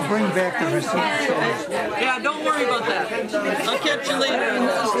plenty. I'll bring back the receipt. Yeah, don't worry about that. I'll catch you later.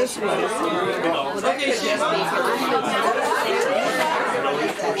 Okay,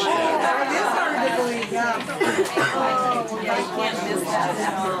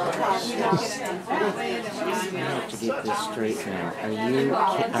 To get this straight now, are you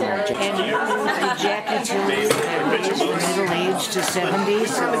Jackie too middle age to 70?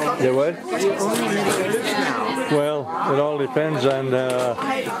 So Yeah, what? you only middle age now. Well, it all depends on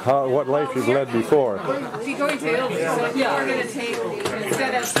what life you've led before. If you're going to Italy, so if you're going to take,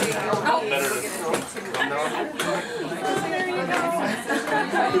 instead of taking, we're going to take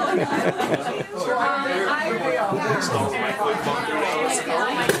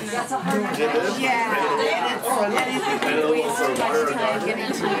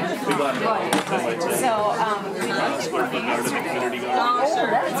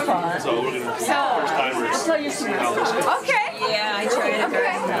there you go. Okay. Yeah, I tried it.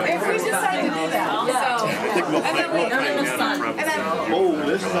 Okay. If we decide to do that. Oh,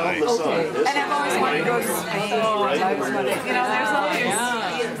 this is on the sun. And I've always wanted to go to Spain. I always wanted, there's always,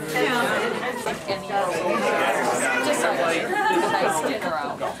 just a nice dinner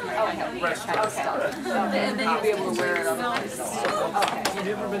out. And then you'll be able to wear it other places. Have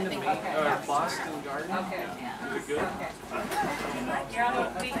you ever been to Boston Garden? Okay. Is it good?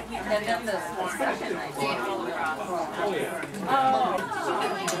 And then the second night. Oh, yeah.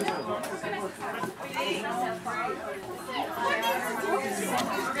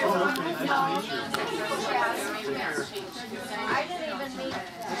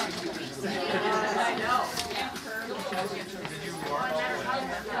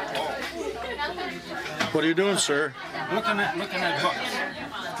 What are you doing, sir? Looking at books.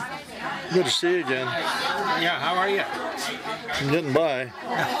 Good to see you again. Yeah, how are you? I'm getting by.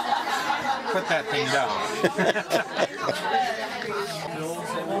 Put that thing down.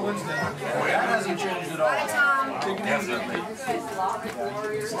 That hasn't changed at all.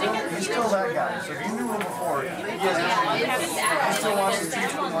 He's still that guy. So if you knew him before, he still wants his teacher,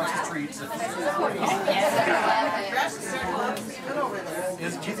 he wants his treats. Do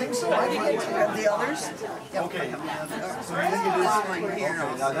you think so? The others? Okay. So you think it is?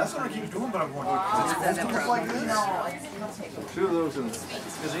 Okay, that's what I keep doing, but I'm going, it's supposed to look like this? Two of those in,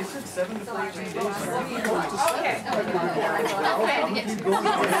 because they said 7 to 14 days.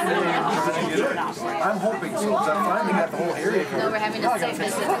 I'm hoping so, because I finally got the whole area covered. No, we're having a site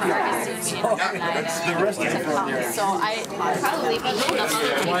visit for August soon. The rest of the program. So I probably be hitting up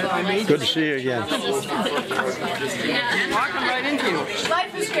other people. Good to see you again. Walking right into you.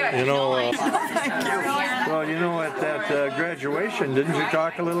 Life is good. You know, well, you know, at that graduation, didn't you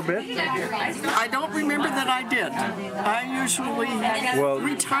talk a little bit? I don't remember that I did. I usually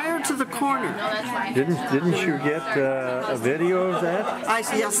retire to the corner. Didn't you get a video of that?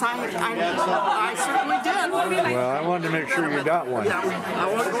 Yes, I certainly did. Well, I wanted to make sure you got one.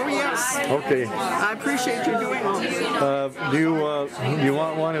 Oh, yes. Okay. I appreciate you doing all this. Do you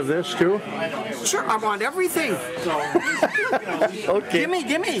want one of this too? Sure, I want everything. Okay. Gimme.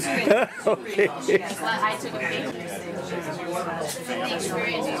 Okay. I took a picture. The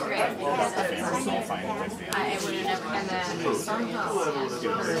experience was great because I would have never, and then somehow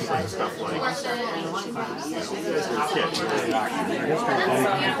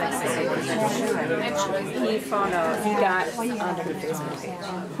he found out, he got onto her Facebook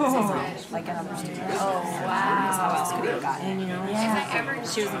page. Like an understatement. Oh, wow. How else could he have gotten? You know? Yeah.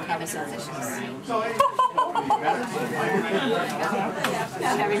 She was in conversations.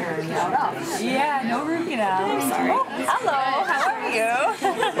 Having her yelled up. Yeah, no rookie now. I'm sorry. Hello, how are you?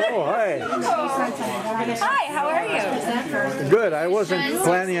 Oh, hi. Hi, how are you? Good. I wasn't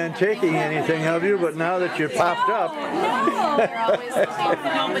planning on taking anything of you, but now that you popped up. No, they're always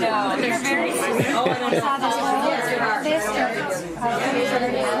no, they're very sweet. Oh, and I saw this one. I'm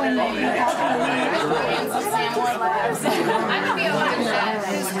gonna be able to do that.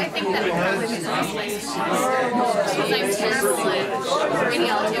 I think that would probably be the best place to do it. Because I'm terrible at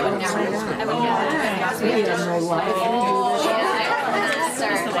radiology. I would never get it.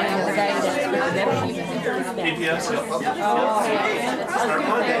 APS?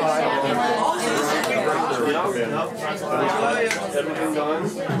 Everything done?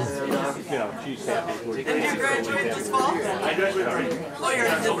 Yeah, she's happy. Did you graduate this fall? I graduated already. Oh, you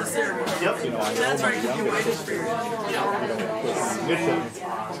already did the ceremony. Yep. That's right, you waited for your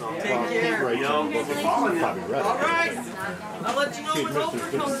Take care. All right. I'll let you know when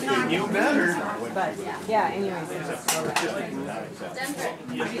Oprah comes back. You better. But, yeah, anyways.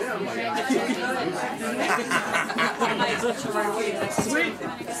 Sweet.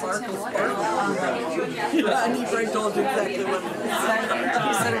 I told you exactly what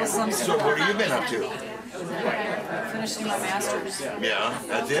He said it was some So what have you been up to? finishing my master's. Yeah,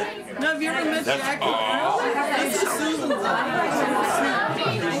 that's it? Now, have you ever met That's Jackie? all. This is Susan.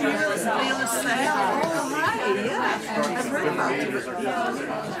 I've heard about you.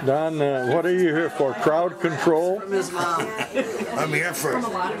 Don, what are you here for? Crowd control? I'm here for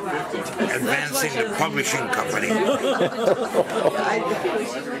advancing the publishing company.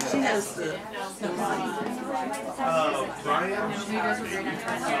 She has the... Brian?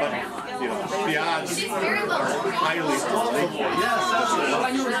 The odds highly yes, that's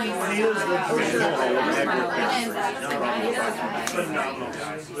he is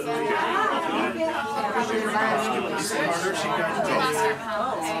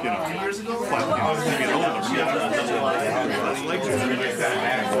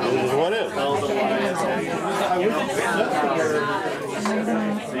What is? I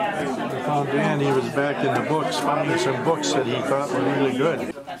found Dan, he was back in the books, finding some books that he thought were really good.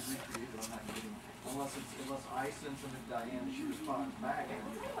 Unless I send them to Diane, she responds back.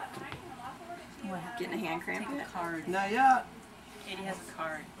 What, getting a hand cramp? Take a card. Not yet. Katie has a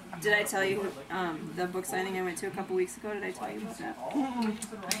card. Did I tell you the book signing I went to a couple weeks ago? Did I tell you about that? I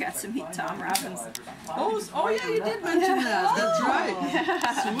got to meet Tom Robbins. Oh yeah, you did mention that. That's right.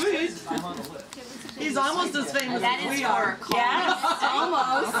 Sweet. He's almost as famous That as is we for are. Yes,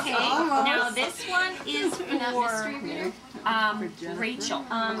 almost. Okay. Almost. Now this one is for mystery reader. Rachel.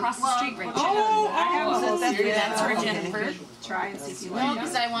 Across the street, Rachel. Oh, that's for Jennifer. Try and see if you Well, like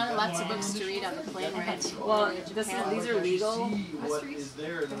because I wanted lots of books to read on the plane. I had to. Well, these are legal What is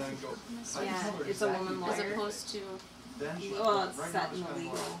there, and then I go. Yeah, it's a woman as lawyer. opposed to. Well, it's set in the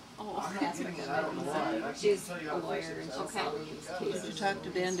legal aspect of it. She's a lawyer and she's selling these cases. Did you talk to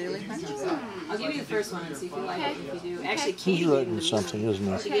Dan Daly? I'll give you the first one and see if you like it. If you do, actually, He's Katie writing gave me something,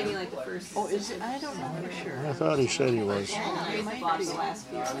 isn't She he? gave me like the first. Oh, is it? I don't know for sure. I thought he said he was. I bought the last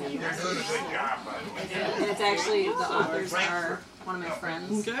few. And it's actually, the authors are one of my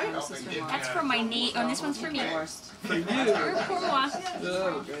friends. Okay. That's for my niece. Oh, this one's for me. For you. Poor one.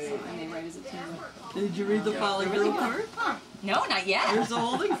 Oh, great. And they write as a team. Did you read the Folly Girl part? No, not yet. Here's the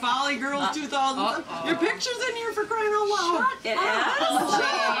holding Folly Girls 2000. Your picture's in here for crying out loud. It is.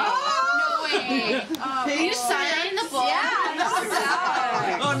 No way. Can you sign the book?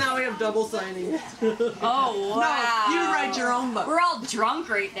 Yeah. Oh, now we have double signing. Oh, wow. No, you write your own book. We're all drunk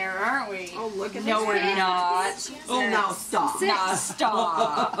right there, aren't we? Oh, look at No, we're not. Oh, now stop. Now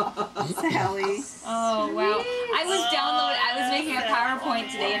stop. Sally. Oh, wow. I was making a PowerPoint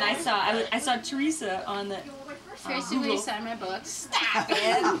today and I saw Teresa on the Tracy, will you sign my books? Stop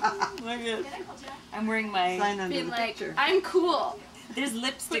it. Look at I'm wearing my sign under Being the like, picture. I'm cool. There's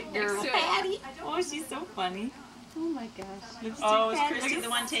lipstick Next girl to it. Patty. Oh, she's so funny. Oh my gosh. Lipstick Oh, is Patty. Christy the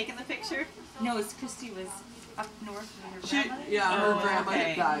one taking the picture? No, it's Christy was up north with her She, grandmother. yeah, her Oh, grandma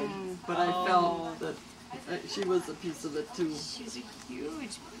okay. had died, but I felt that she was a piece of it too. She's a huge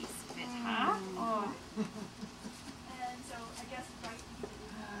piece of it, huh? Oh.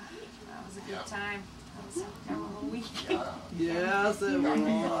 That was a good time. That was a whole week. Yes, it was.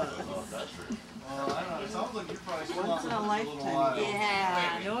 Once in a lifetime.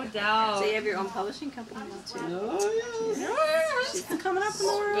 Yeah, no doubt. So you have your own publishing company now too? Oh, Yeah. She's coming up in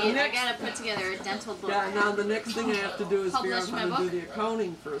the world. I gotta put together a dental book. Yeah, now the next thing I have to do is figure out Publish how my to do book? the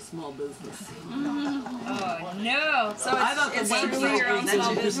accounting for a small business. Oh no! So I thought it's the like website your own was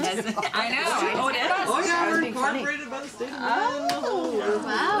small that business. I know. Oh, it is. Oh yeah, we're incorporated by the state of Maryland.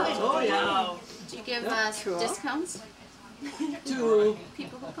 Wow. Oh yeah. Do you give discounts To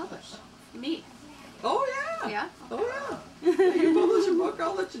people who publish? Me. oh yeah. Yeah. Oh yeah. You publish a book,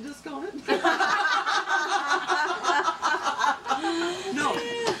 I'll let you discount it. No,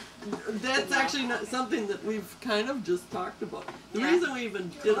 that's actually not something that we've kind of just talked about. The reason we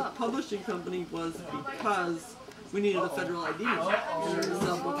even did a publishing company was because we needed a federal ID number in order to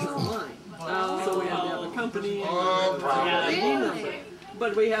sell books online. So we had to have a company and a federal ID number.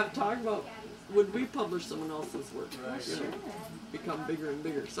 But we have talked about, would we publish someone else's work? You know, become bigger and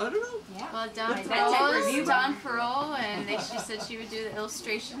bigger. So I don't know. Yeah. Well, Dawn That's a review Perot, and she said she would do the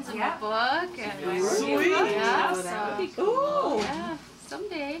illustrations in my book. And Sweet. Yeah, That would be so, Oh, yeah,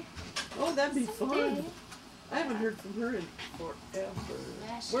 someday. oh, that'd be fun. I haven't heard from her in forever.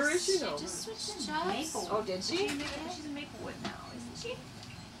 Yeah, she's- Where is she now? She just switched jobs. Oh, did she? She's in Maplewood now, isn't she?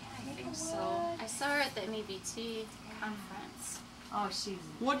 I think so. I saw her at the MEBT conference. Oh, she's.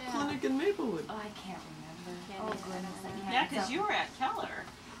 What clinic in Maplewood? Oh, I can't remember. Yeah, Oh I don't goodness. know. Yeah, because you were at Keller.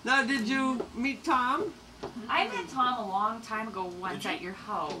 Now, did you meet Tom? I met Tom a long time ago once at your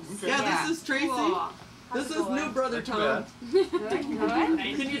house. Yeah, this is Tracy. Cool. This is new brother Tom. Good. Can you,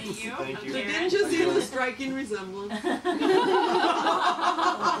 didn't you see the striking resemblance?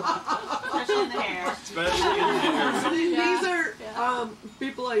 Especially in the hair. These are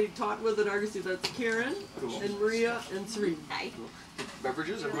people I taught with at Argosy. That's Karen and Maria and Serene. Hi.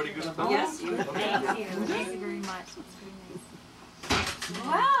 Beverages, everybody good on Yes. Thank you. Thank you very much. That's very nice.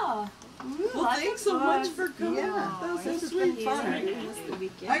 Wow. Well, thanks so much for coming. Yeah. That was so sweet fun.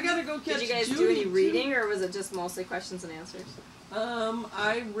 I gotta go catch Did you guys Judy do any too. reading, or was it just mostly questions and answers?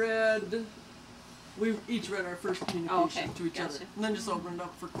 I read. We each read our first communication to each other, Gotcha. and then just opened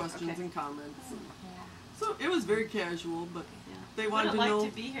up for questions and comments. And Yeah. so it was very casual, but they Would wanted it to like know.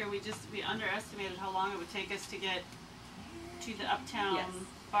 to be here? We underestimated how long it would take us to get to the Uptown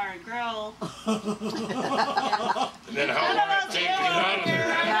Bar and Grill. And then how long it take to get out of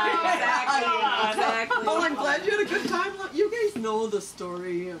there? Exactly. Oh, I'm glad you had a good time. You guys know the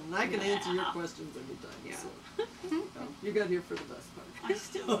story, and I can answer your questions anytime. Yeah. So, you got here for the best part. I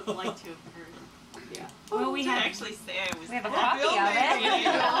still would like to have heard. Yeah. Well, we To have actually say I was. we have a copy of it.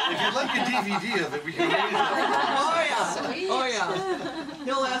 If you'd like a DVD of it, we can raise it. Oh yeah. Sweet. Oh yeah.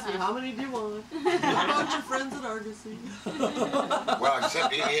 He'll ask me, how many do you want? How about your friends at Argosy? Well,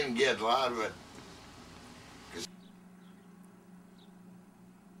 except he didn't get a lot of it